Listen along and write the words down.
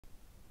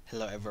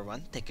Hello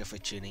everyone, thank you for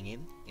tuning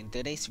in. In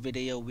today's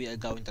video, we are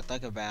going to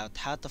talk about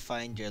how to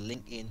find your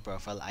LinkedIn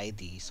profile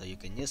ID so you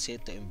can use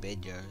it to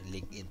embed your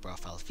LinkedIn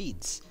profile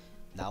feeds.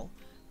 Now,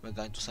 we're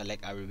going to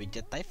select our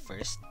widget type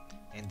first,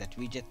 and that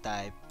widget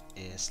type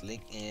is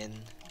LinkedIn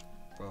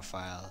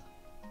profile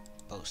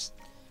post.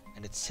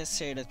 And it says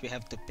here that we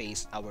have to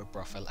paste our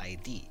profile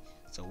ID.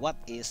 So what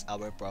is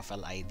our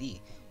profile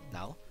ID?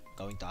 Now,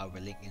 going to our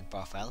LinkedIn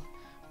profile,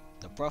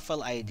 the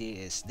profile ID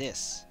is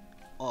this,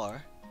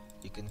 or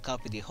you can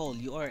copy the whole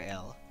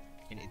URL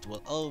and it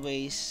will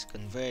always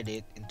convert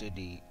it into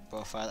the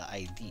profile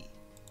ID.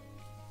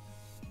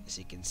 As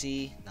you can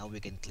see, now we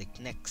can click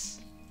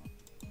next.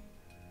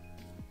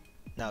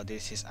 Now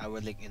this is our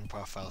LinkedIn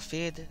profile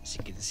feed. As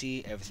you can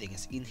see, everything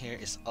is in here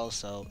is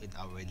also in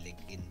our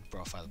LinkedIn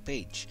profile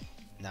page.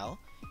 Now,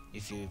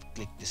 if you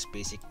click this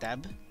basic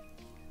tab,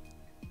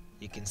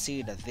 you can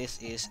see that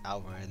this is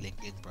our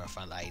LinkedIn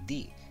profile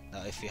ID.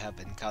 Now, if you have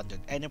encountered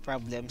any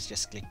problems,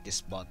 just click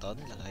this button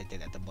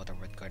located at the bottom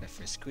right corner of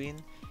your screen,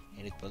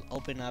 and it will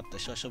open up the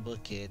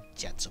SociableKIT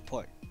chat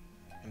support.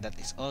 And that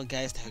is all,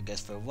 guys. Thank you guys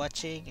for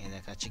watching, and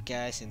I'll catch you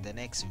guys in the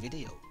next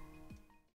video.